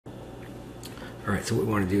Alright, so what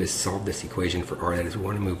we want to do is solve this equation for r. That is, we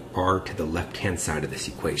want to move r to the left-hand side of this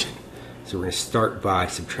equation. So we're going to start by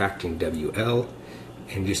subtracting WL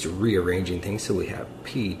and just rearranging things. So we have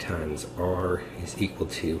P times R is equal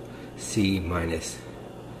to C minus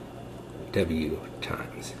W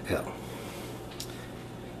times L.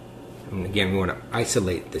 And again, we want to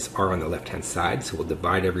isolate this R on the left-hand side, so we'll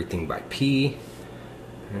divide everything by P.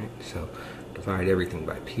 Right, so divide everything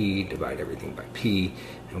by P, divide everything by P,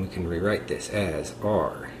 and we can rewrite this as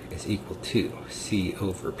R is equal to C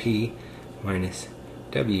over P minus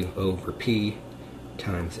W over P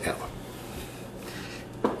times L.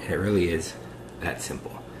 And it really is that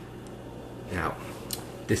simple. Now,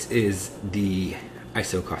 this is the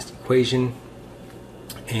isocost equation,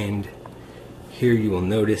 and here you will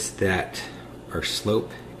notice that our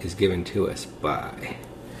slope is given to us by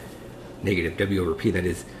negative W over P. That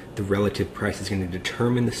is, the relative price is going to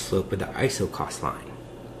determine the slope of the isocost line.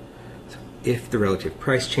 So if the relative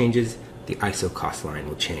price changes, the isocost line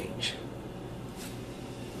will change.